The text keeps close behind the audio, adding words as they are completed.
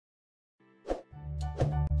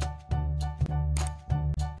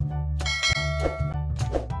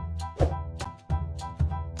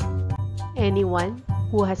Anyone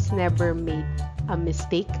who has never made a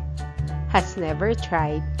mistake has never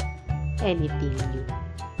tried anything new.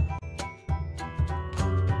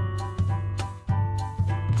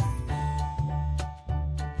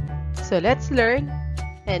 So let's learn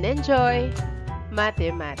and enjoy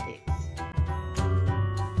mathematics.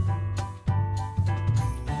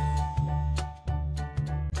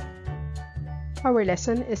 Our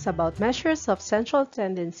lesson is about measures of central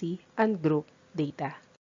tendency and group data.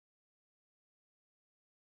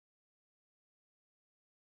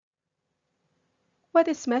 What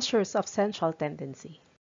is measures of central tendency?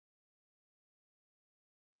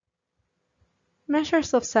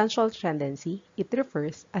 Measures of central tendency, it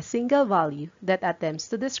refers a single value that attempts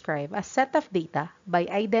to describe a set of data by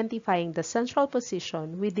identifying the central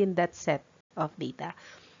position within that set of data.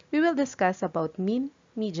 We will discuss about mean,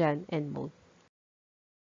 median, and mode.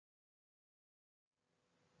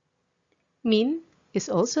 Mean is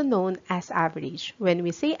also known as average. When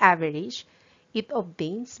we say average, it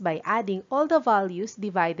obtains by adding all the values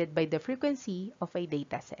divided by the frequency of a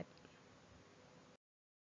dataset.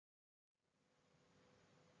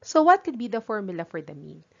 So what could be the formula for the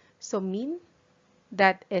mean? So mean,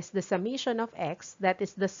 that is the summation of x, that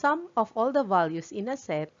is the sum of all the values in a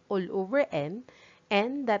set all over n,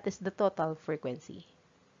 and that is the total frequency.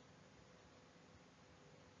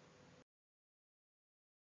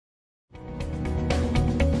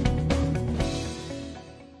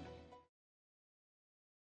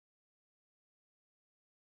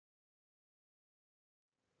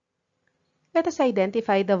 Let us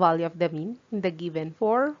identify the value of the mean in the given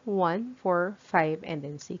 4, 1, 4, 5, and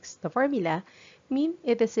then 6. The formula, mean,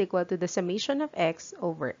 it is equal to the summation of x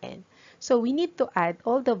over n. So we need to add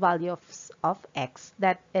all the values of x,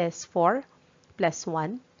 that is 4 plus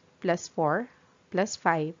 1 plus 4 plus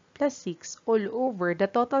 5 plus 6 all over the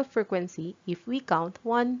total frequency if we count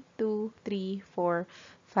 1, 2, 3, 4,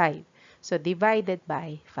 5. So divided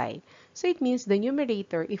by 5. So it means the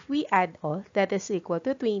numerator, if we add all, that is equal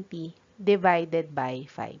to 20 divided by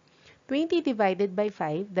 5. 20 divided by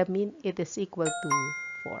 5, the mean it is equal to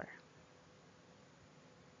 4.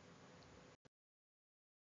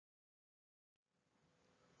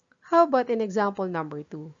 How about in example number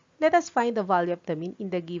 2? Let us find the value of the mean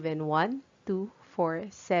in the given 1, 2, 4,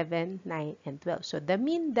 7, 9, and 12. So the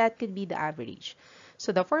mean, that could be the average.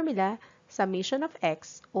 So the formula, summation of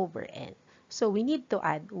x over n. So we need to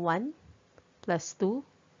add 1 plus 2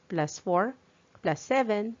 plus 4 plus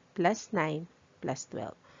 7 plus 9 plus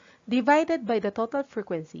 12. Divided by the total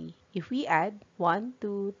frequency, if we add 1,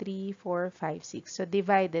 2, 3, 4, 5, 6, so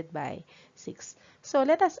divided by 6. So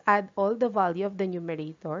let us add all the value of the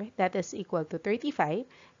numerator, that is equal to 35,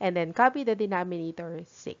 and then copy the denominator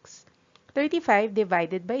 6. 35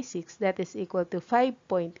 divided by 6, that is equal to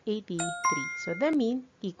 5.83. So the mean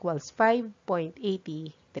equals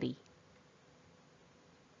 5.83.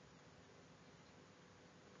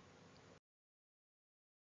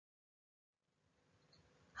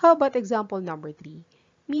 How about example number 3?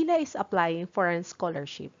 Mila is applying for a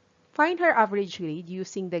scholarship. Find her average grade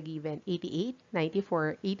using the given 88,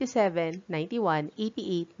 94, 87, 91,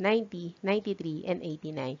 88, 90, 93, and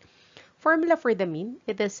 89. Formula for the mean,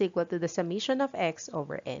 it is equal to the summation of x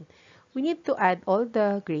over n. We need to add all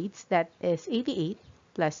the grades, that is 88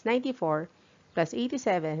 plus 94 plus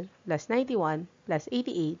 87 plus 91 plus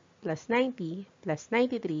 88 plus 90 plus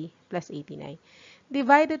 93 plus 89.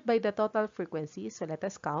 Divided by the total frequency, so let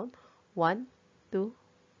us count 1, 2,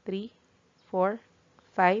 3, 4,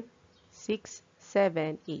 5, 6,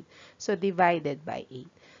 7, 8. So divided by 8.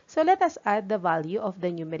 So let us add the value of the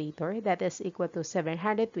numerator, that is equal to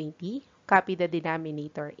 720. Copy the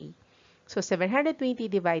denominator 8. So 720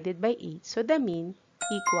 divided by 8. So the mean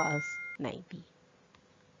equals 90.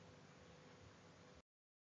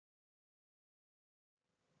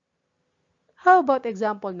 How about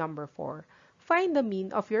example number 4? Find the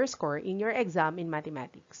mean of your score in your exam in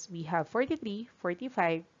mathematics. We have 43,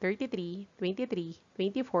 45, 33, 23,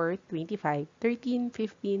 24, 25, 13,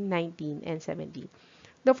 15, 19, and 17.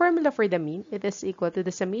 The formula for the mean, it is equal to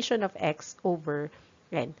the summation of x over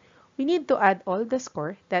n. We need to add all the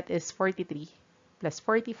score, that is 43 plus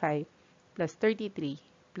 45 plus 33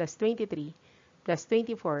 plus 23 plus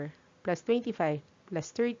 24 plus 25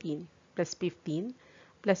 plus 13 plus 15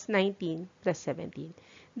 plus 19 plus 17.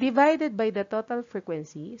 Divided by the total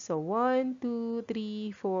frequency, so 1, 2,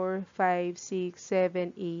 3, 4, 5, 6,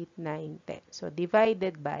 7, 8, 9, 10. So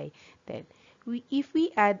divided by 10. If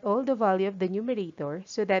we add all the value of the numerator,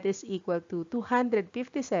 so that is equal to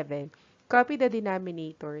 257, copy the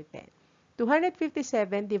denominator 10.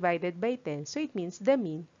 257 divided by 10, so it means the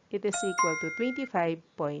mean, it is equal to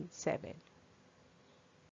 25.7.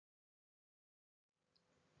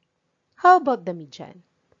 How about the median?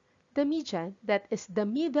 The median, that is the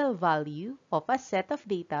middle value of a set of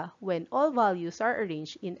data when all values are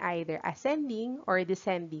arranged in either ascending or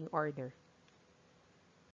descending order.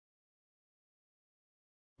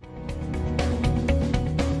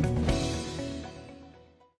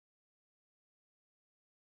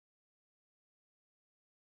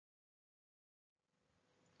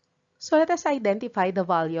 So let us identify the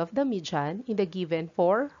value of the median in the given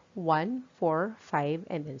 4, 1, 4, 5,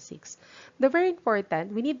 and then 6. The very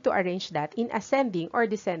important, we need to arrange that in ascending or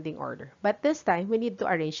descending order. But this time, we need to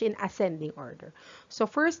arrange in ascending order. So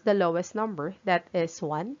first, the lowest number, that is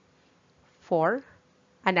 1, 4,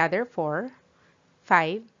 another 4,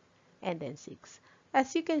 5, and then 6.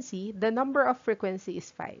 As you can see, the number of frequency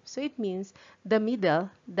is 5. So it means the middle,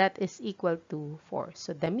 that is equal to 4.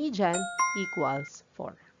 So the median equals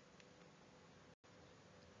 4.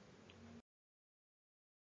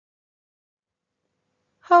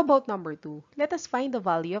 How about number 2? Let us find the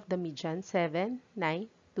value of the median 7, 9,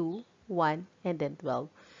 2, 1, and then 12.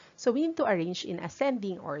 So we need to arrange in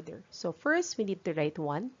ascending order. So first, we need to write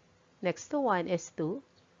 1. Next to 1 is 2,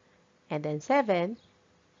 and then 7,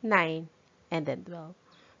 9, and then 12.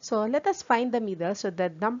 So let us find the middle. So the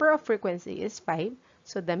number of frequency is 5.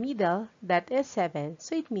 So the middle, that is 7.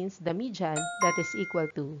 So it means the median, that is equal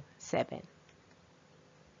to 7.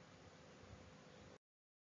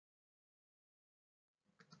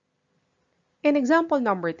 In example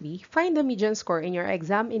number 3, find the median score in your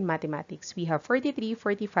exam in mathematics. We have 43,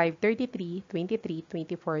 45, 33, 23,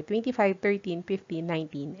 24, 25, 13, 15,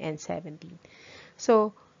 19, and 17.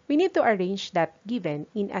 So we need to arrange that given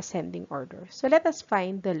in ascending order. So let us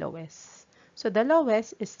find the lowest. So the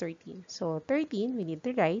lowest is 13. So 13, we need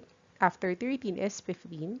to write. After 13 is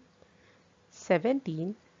 15,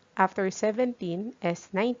 17. After 17 is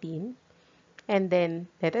 19. And then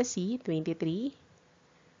let us see, 23,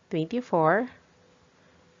 24,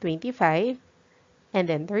 25, and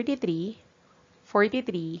then 33,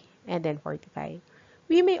 43, and then 45.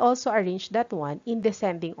 We may also arrange that one in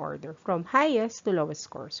descending order from highest to lowest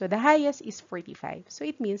score. So the highest is 45. So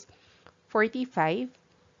it means 45,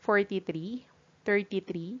 43,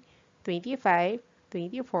 33, 25,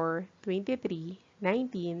 24, 23,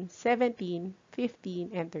 19, 17,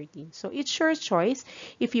 15, and 13. So it's your choice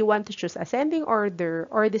if you want to choose ascending order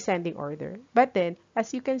or descending order. But then,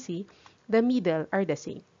 as you can see, the middle are the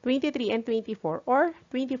same. 23 and 24 or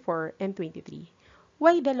 24 and 23.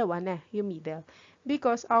 Why dalawa na yung middle?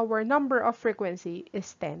 Because our number of frequency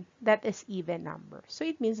is 10. That is even number. So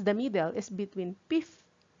it means the middle is between 5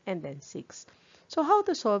 and then 6. So how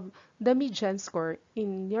to solve the median score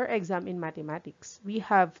in your exam in mathematics? We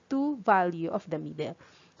have two value of the middle.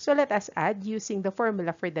 So let us add using the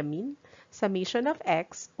formula for the mean, summation of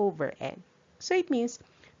x over n. So it means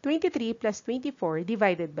 23 plus 24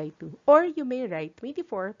 divided by 2. Or you may write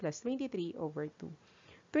 24 plus 23 over 2.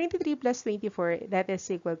 23 plus 24, that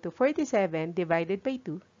is equal to 47 divided by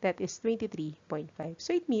 2, that is 23.5.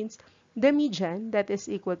 So it means the median, that is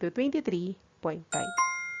equal to 23.5.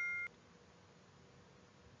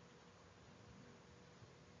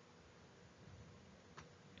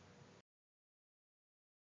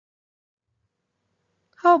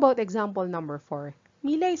 How about example number 4?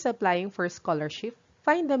 Mila is applying for scholarship.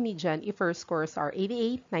 Find the median if her scores are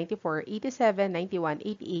 88, 94, 87, 91,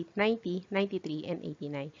 88, 90, 93, and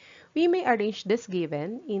 89. We may arrange this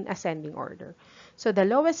given in ascending order. So the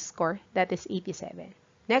lowest score, that is 87.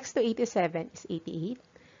 Next to 87 is 88,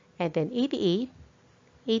 and then 88,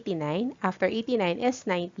 89. After 89 is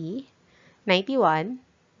 90, 91,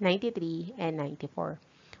 93, and 94.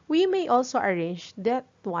 We may also arrange that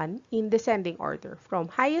one in descending order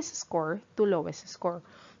from highest score to lowest score.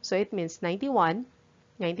 So it means 91,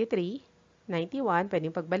 93, 91,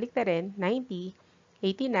 pwedeng pagbalik na rin, 90,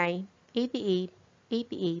 89, 88,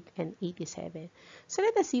 88, and 87. So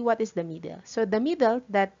let us see what is the middle. So the middle,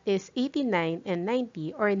 that is 89 and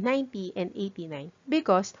 90 or 90 and 89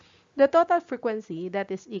 because the total frequency,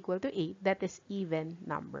 that is equal to 8, that is even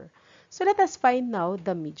number. So let us find now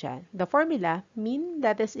the median. The formula, mean,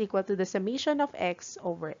 that is equal to the summation of x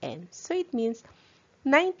over n. So it means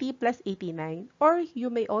 90 plus 89, or you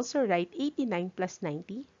may also write 89 plus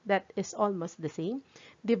 90, that is almost the same,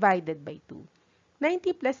 divided by 2.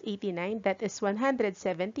 90 plus 89, that is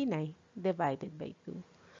 179, divided by 2.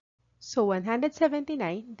 So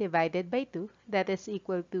 179 divided by 2, that is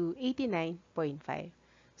equal to 89.5.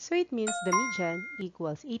 So it means the median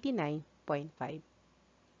equals 89.5.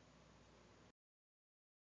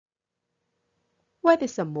 What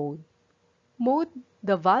is a mode? Mode,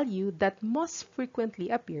 the value that most frequently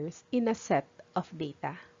appears in a set of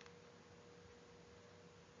data.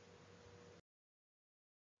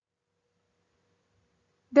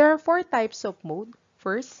 There are four types of mode.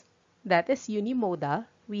 First, that is unimodal.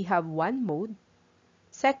 We have one mode.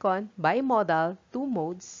 Second, bimodal, two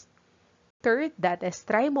modes. Third, that is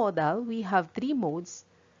trimodal. We have three modes.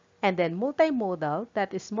 And then multimodal,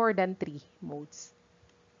 that is more than three modes.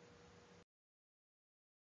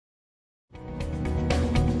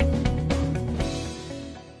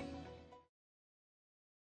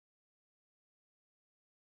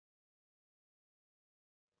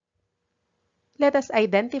 Let us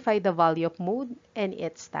identify the value of mode and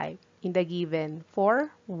its type in the given 4,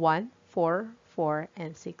 1, 4, 4,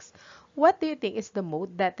 and 6. What do you think is the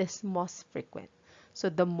mode that is most frequent? So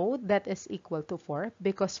the mode that is equal to 4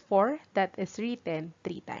 because 4 that is written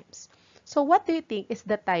 3 times. So what do you think is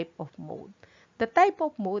the type of mode? The type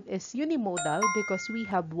of mode is unimodal because we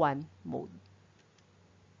have one mode.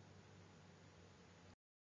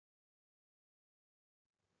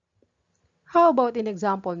 How about in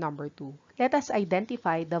example number 2? Let us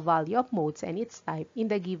identify the value of modes and its type in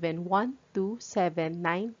the given 1, 2, 7,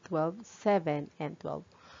 9, 12, 7, and 12.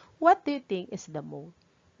 What do you think is the mode?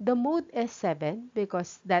 The mode is 7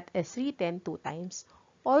 because that is written 2 times.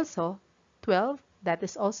 Also, 12, that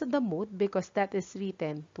is also the mode because that is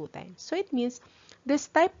written 2 times. So it means this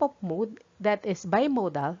type of mode that is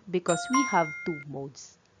bimodal because we have two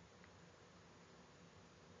modes.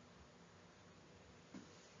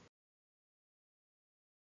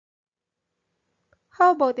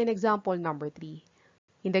 How about in example number 3?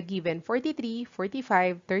 In the given 43,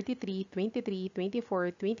 45, 33, 23,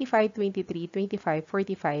 24, 25, 23, 25,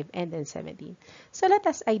 45, and then 17. So let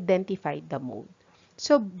us identify the mode.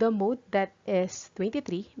 So the mode that is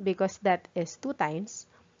 23 because that is 2 times.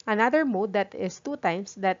 Another mode that is 2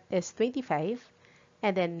 times that is 25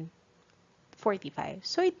 and then 45.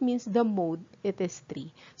 So it means the mode it is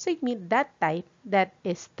 3. So it means that type that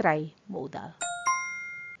is trimodal.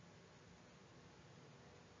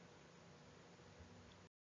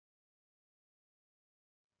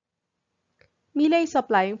 Mila is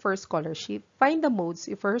applying for scholarship. Find the modes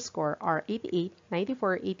if her score are 88,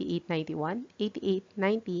 94, 88, 91, 88,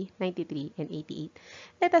 90, 93, and 88.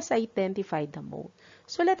 Let us identify the mode.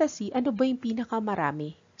 So let us see ano ba yung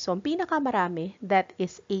pinakamarami. So ang pinakamarami, that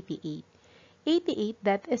is 88. 88,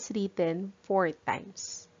 that is written 4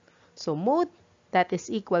 times. So mode, that is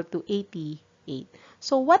equal to 88.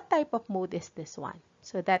 So what type of mode is this one?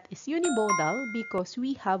 So that is unimodal because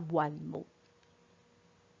we have one mode.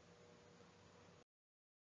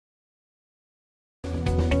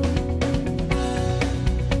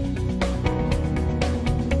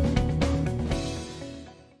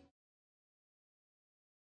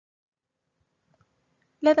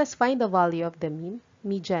 Let us find the value of the mean,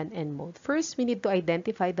 median, and mode. First, we need to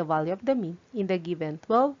identify the value of the mean in the given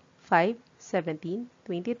 12, 5, 17,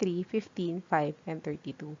 23, 15, 5, and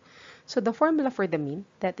 32. So the formula for the mean,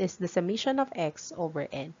 that is the summation of x over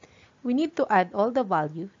n. We need to add all the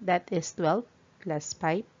value, that is 12 plus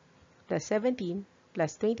 5 plus 17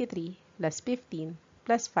 plus 23 plus 15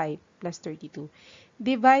 plus 5 plus 32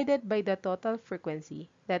 divided by the total frequency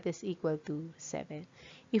that is equal to 7.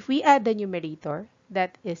 If we add the numerator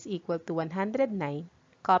that is equal to 109,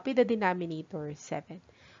 copy the denominator 7.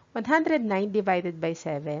 109 divided by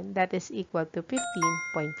 7 that is equal to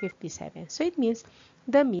 15.57. So it means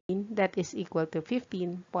the mean that is equal to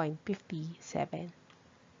 15.57.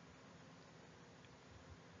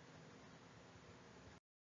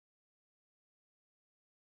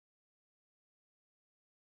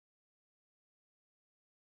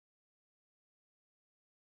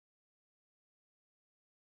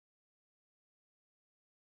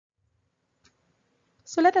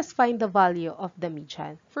 So let us find the value of the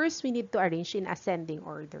median. First, we need to arrange in ascending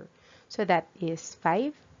order. So that is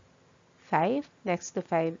 5, 5, next to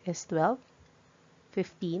 5 is 12,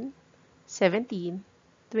 15, 17,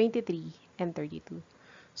 23, and 32.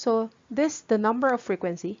 So this the number of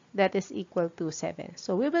frequency that is equal to 7.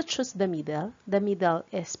 So we will choose the middle. The middle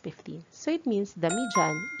is 15. So it means the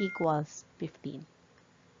median equals 15.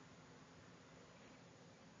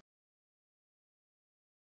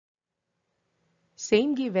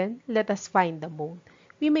 Same given, let us find the mode.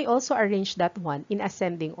 We may also arrange that one in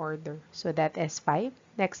ascending order. So that is 5,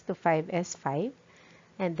 next to 5 is 5,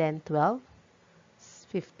 and then 12,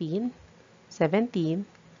 15, 17,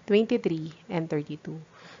 23, and 32.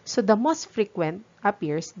 So the most frequent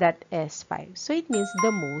appears that is 5. So it means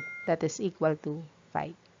the mode that is equal to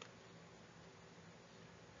 5.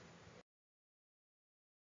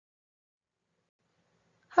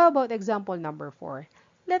 How about example number 4?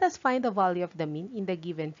 Let us find the value of the mean in the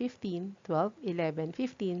given 15, 12, 11,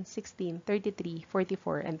 15, 16, 33,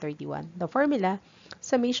 44, and 31. The formula,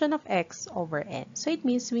 summation of x over n. So it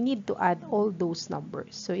means we need to add all those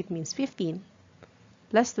numbers. So it means 15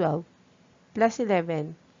 plus 12 plus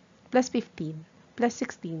 11 plus 15 plus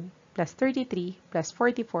 16 plus 33 plus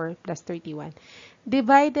 44 plus 31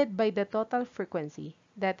 divided by the total frequency,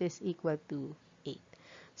 that is equal to 8.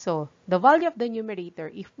 So, the value of the numerator,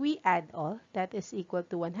 if we add all, that is equal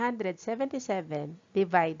to 177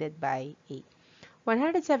 divided by 8.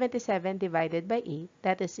 177 divided by 8,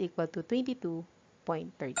 that is equal to 22.13.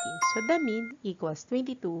 So, the mean equals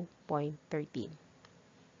 22.13.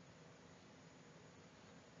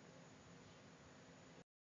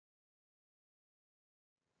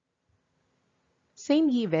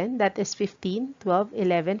 Same given, that is 15, 12,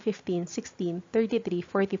 11, 15, 16, 33,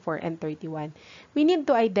 44, and 31. We need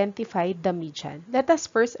to identify the median. Let us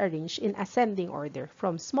first arrange in ascending order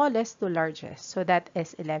from smallest to largest. So that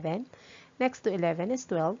is 11. Next to 11 is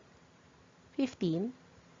 12, 15,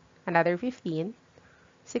 another 15,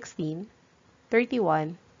 16,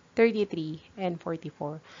 31, 33, and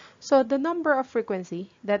 44. So the number of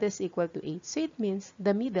frequency, that is equal to 8. So it means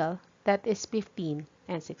the middle, that is 15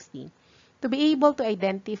 and 16. To be able to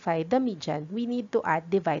identify the median, we need to add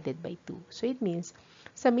divided by 2. So it means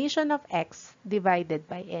summation of x divided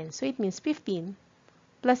by n. So it means 15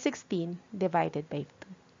 plus 16 divided by 2.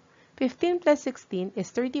 15 plus 16 is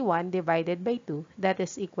 31 divided by 2. That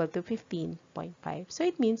is equal to 15.5. So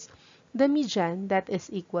it means the median, that is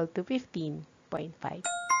equal to 15.5.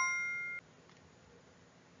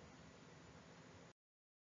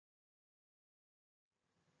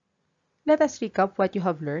 Let us recap what you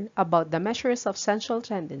have learned about the measures of central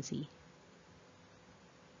tendency.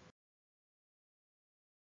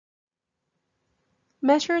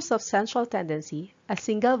 Measures of central tendency, a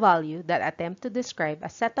single value that attempt to describe a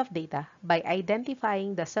set of data by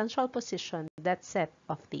identifying the central position of that set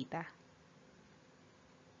of data.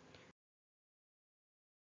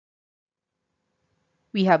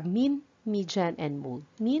 We have mean, median, and mode.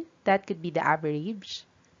 Mean, that could be the average.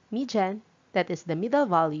 Median, that is the middle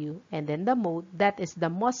value. And then the mode, that is the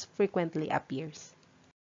most frequently appears.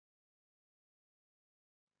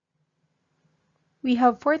 We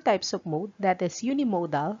have 4 types of mode, that is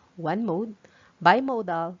unimodal, 1 mode,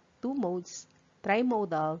 bimodal, 2 modes,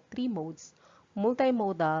 trimodal, 3 modes,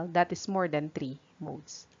 multimodal, that is more than 3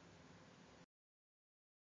 modes.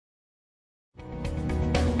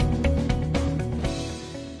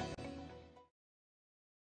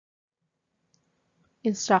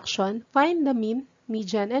 Instruction: find the mean,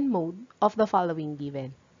 median, and mode of the following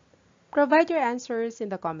given. Provide your answers in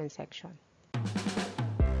the comment section.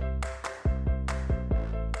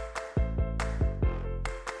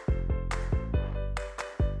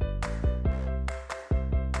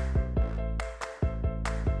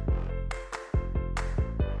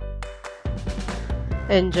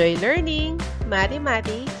 Enjoy learning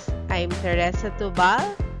mathematics. I'm Teresa Tubal.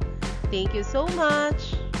 Thank you so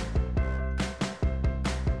much.